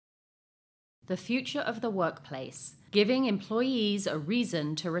The Future of the Workplace, Giving Employees a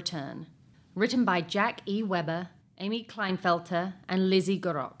Reason to Return. Written by Jack E. Weber, Amy Kleinfelter, and Lizzie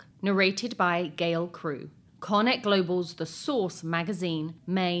Gurok. Narrated by Gail Crew. CoreNet Global's The Source magazine,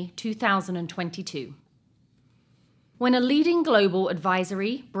 May 2022. When a leading global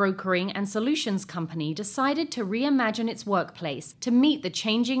advisory, brokering, and solutions company decided to reimagine its workplace to meet the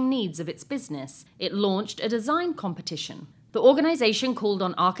changing needs of its business, it launched a design competition. The organization called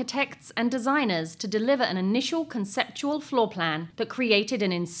on architects and designers to deliver an initial conceptual floor plan that created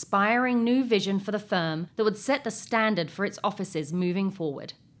an inspiring new vision for the firm that would set the standard for its offices moving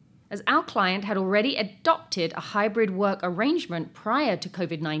forward. As our client had already adopted a hybrid work arrangement prior to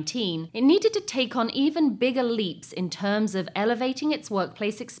COVID-19, it needed to take on even bigger leaps in terms of elevating its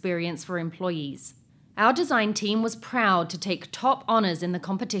workplace experience for employees. Our design team was proud to take top honors in the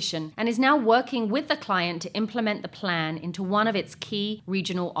competition and is now working with the client to implement the plan into one of its key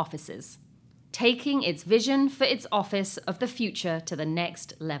regional offices, taking its vision for its office of the future to the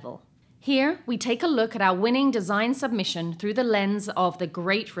next level. Here, we take a look at our winning design submission through the lens of the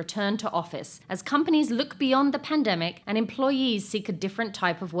great return to office, as companies look beyond the pandemic and employees seek a different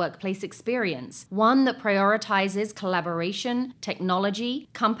type of workplace experience, one that prioritizes collaboration, technology,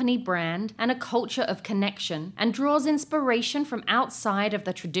 company brand, and a culture of connection, and draws inspiration from outside of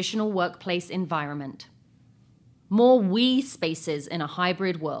the traditional workplace environment. More we spaces in a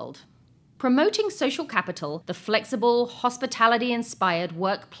hybrid world. Promoting social capital, the flexible, hospitality-inspired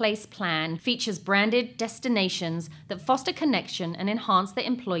workplace plan features branded destinations that foster connection and enhance the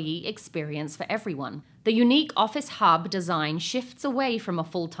employee experience for everyone. The unique office hub design shifts away from a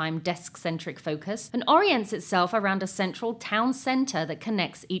full-time desk-centric focus and orients itself around a central town center that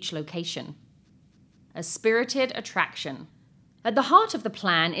connects each location. A spirited attraction. At the heart of the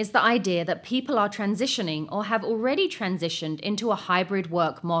plan is the idea that people are transitioning or have already transitioned into a hybrid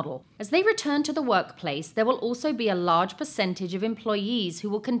work model. As they return to the workplace, there will also be a large percentage of employees who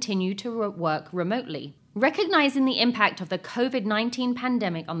will continue to work remotely. Recognizing the impact of the COVID-19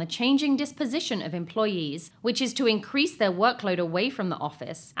 pandemic on the changing disposition of employees, which is to increase their workload away from the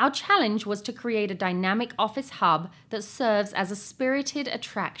office, our challenge was to create a dynamic office hub that serves as a spirited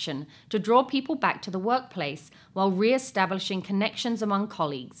attraction to draw people back to the workplace while re-establishing connections among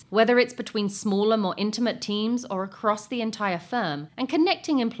colleagues, whether it's between smaller, more intimate teams or across the entire firm, and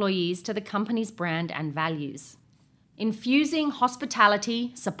connecting employees to the company's brand and values. Infusing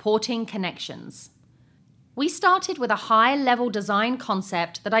hospitality, supporting connections. We started with a high-level design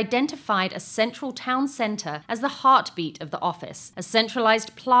concept that identified a central town center as the heartbeat of the office, a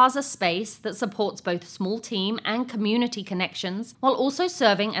centralized plaza space that supports both small team and community connections, while also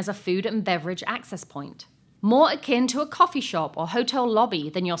serving as a food and beverage access point. More akin to a coffee shop or hotel lobby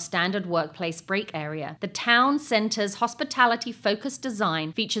than your standard workplace break area, the town center's hospitality-focused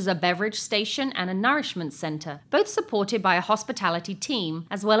design features a beverage station and a nourishment center, both supported by a hospitality team,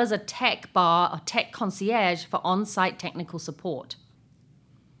 as well as a tech bar or tech concierge for on-site technical support.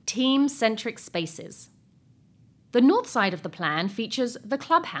 Team-centric spaces. The north side of the plan features the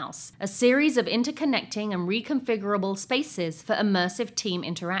Clubhouse, a series of interconnecting and reconfigurable spaces for immersive team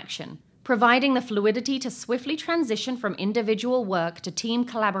interaction. Providing the fluidity to swiftly transition from individual work to team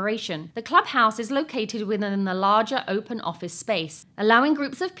collaboration, the Clubhouse is located within the larger open office space, allowing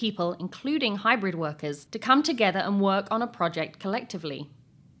groups of people, including hybrid workers, to come together and work on a project collectively.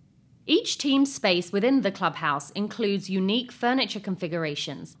 Each team space within the Clubhouse includes unique furniture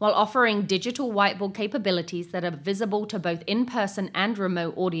configurations, while offering digital whiteboard capabilities that are visible to both in-person and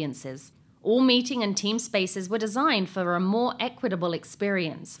remote audiences. All meeting and team spaces were designed for a more equitable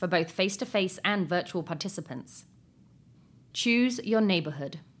experience for both face-to-face and virtual participants. Choose your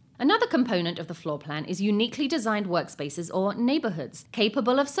neighborhood. Another component of the floor plan is uniquely designed workspaces or neighborhoods,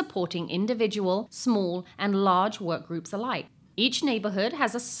 capable of supporting individual, small, and large work groups alike. Each neighborhood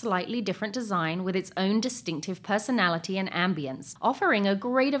has a slightly different design with its own distinctive personality and ambience, offering a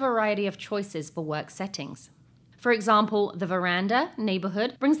greater variety of choices for work settings. For example, the veranda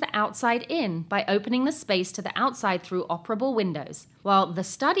neighborhood brings the outside in by opening the space to the outside through operable windows, while the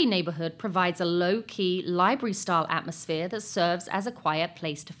study neighborhood provides a low-key, library-style atmosphere that serves as a quiet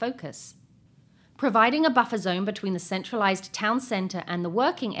place to focus. Providing a buffer zone between the centralized town center and the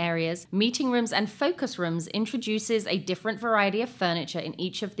working areas, meeting rooms and focus rooms introduces a different variety of furniture in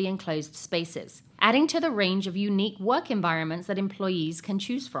each of the enclosed spaces, adding to the range of unique work environments that employees can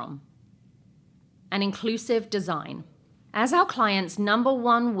choose from. An inclusive design. As our client's number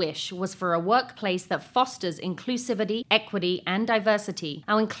one wish was for a workplace that fosters inclusivity, equity, and diversity,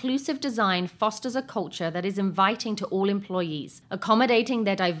 our inclusive design fosters a culture that is inviting to all employees, accommodating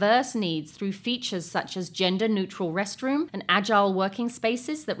their diverse needs through features such as gender-neutral restroom and agile working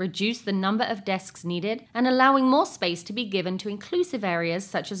spaces that reduce the number of desks needed, and allowing more space to be given to inclusive areas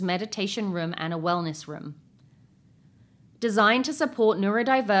such as meditation room and a wellness room. Designed to support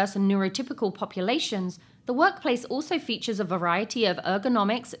neurodiverse and neurotypical populations, the workplace also features a variety of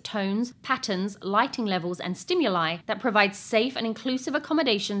ergonomics, tones, patterns, lighting levels, and stimuli that provide safe and inclusive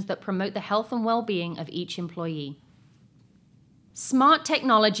accommodations that promote the health and well-being of each employee. Smart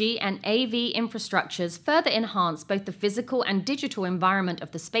technology and AV infrastructures further enhance both the physical and digital environment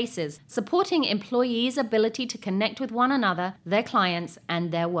of the spaces, supporting employees' ability to connect with one another, their clients,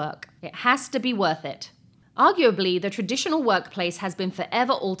 and their work. It has to be worth it. Arguably, the traditional workplace has been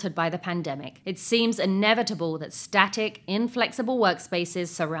forever altered by the pandemic. It seems inevitable that static, inflexible workspaces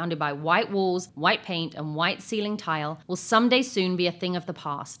surrounded by white walls, white paint, and white ceiling tile will someday soon be a thing of the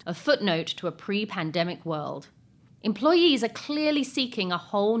past, a footnote to a pre-pandemic world. Employees are clearly seeking a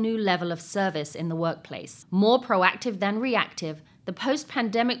whole new level of service in the workplace. More proactive than reactive, the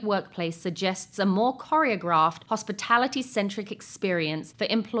post-pandemic workplace suggests a more choreographed, hospitality-centric experience for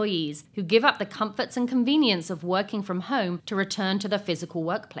employees who give up the comforts and convenience of working from home to return to the physical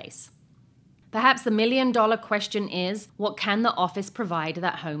workplace. Perhaps the million-dollar question is, what can the office provide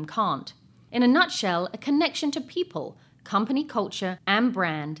that home can't? In a nutshell, a connection to people, company culture and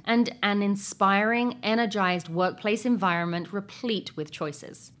brand, and an inspiring, energized workplace environment replete with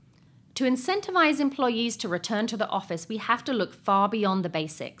choices. To incentivize employees to return to the office, we have to look far beyond the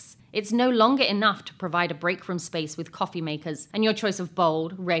basics. It's no longer enough to provide a break room space with coffee makers and your choice of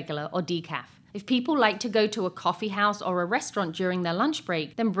bold, regular, or decaf. If people like to go to a coffee house or a restaurant during their lunch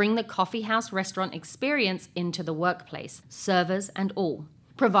break, then bring the coffee house restaurant experience into the workplace, servers and all.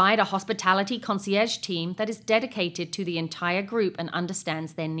 Provide a hospitality concierge team that is dedicated to the entire group and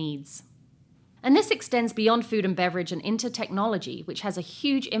understands their needs. And this extends beyond food and beverage and into technology, which has a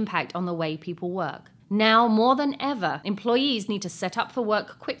huge impact on the way people work. Now, more than ever, employees need to set up for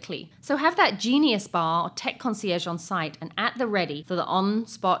work quickly, so have that Genius Bar or tech concierge on site and at the ready for the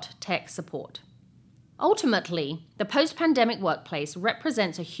on-spot tech support. Ultimately, the post-pandemic workplace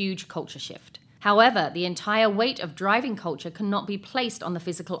represents a huge culture shift. However, the entire weight of driving culture cannot be placed on the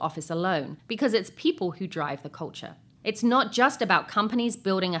physical office alone, because it's people who drive the culture. It's not just about companies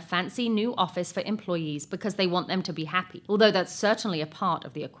building a fancy new office for employees because they want them to be happy, although that's certainly a part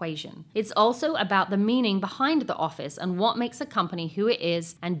of the equation. It's also about the meaning behind the office and what makes a company who it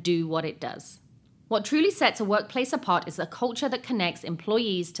is and do what it does. What truly sets a workplace apart is a culture that connects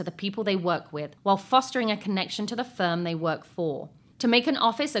employees to the people they work with while fostering a connection to the firm they work for. To make an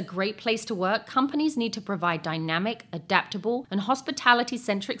office a great place to work, companies need to provide dynamic, adaptable, and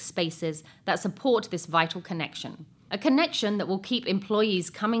hospitality-centric spaces that support this vital connection. A connection that will keep employees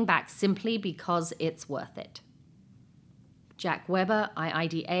coming back simply because it's worth it. Jack Weber,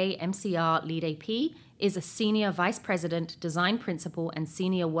 IIDA MCR Lead AP, is a Senior Vice President, Design Principal, and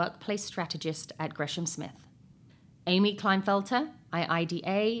Senior Workplace Strategist at Gresham Smith. Amy Kleinfelter,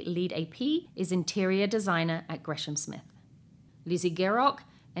 IIDA Lead AP, is Interior Designer at Gresham Smith. Lizzie Gerock,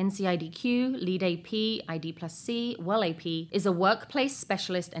 NCIDQ Lead AP, ID+C, Well AP, is a Workplace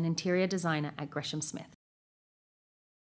Specialist and Interior Designer at Gresham Smith.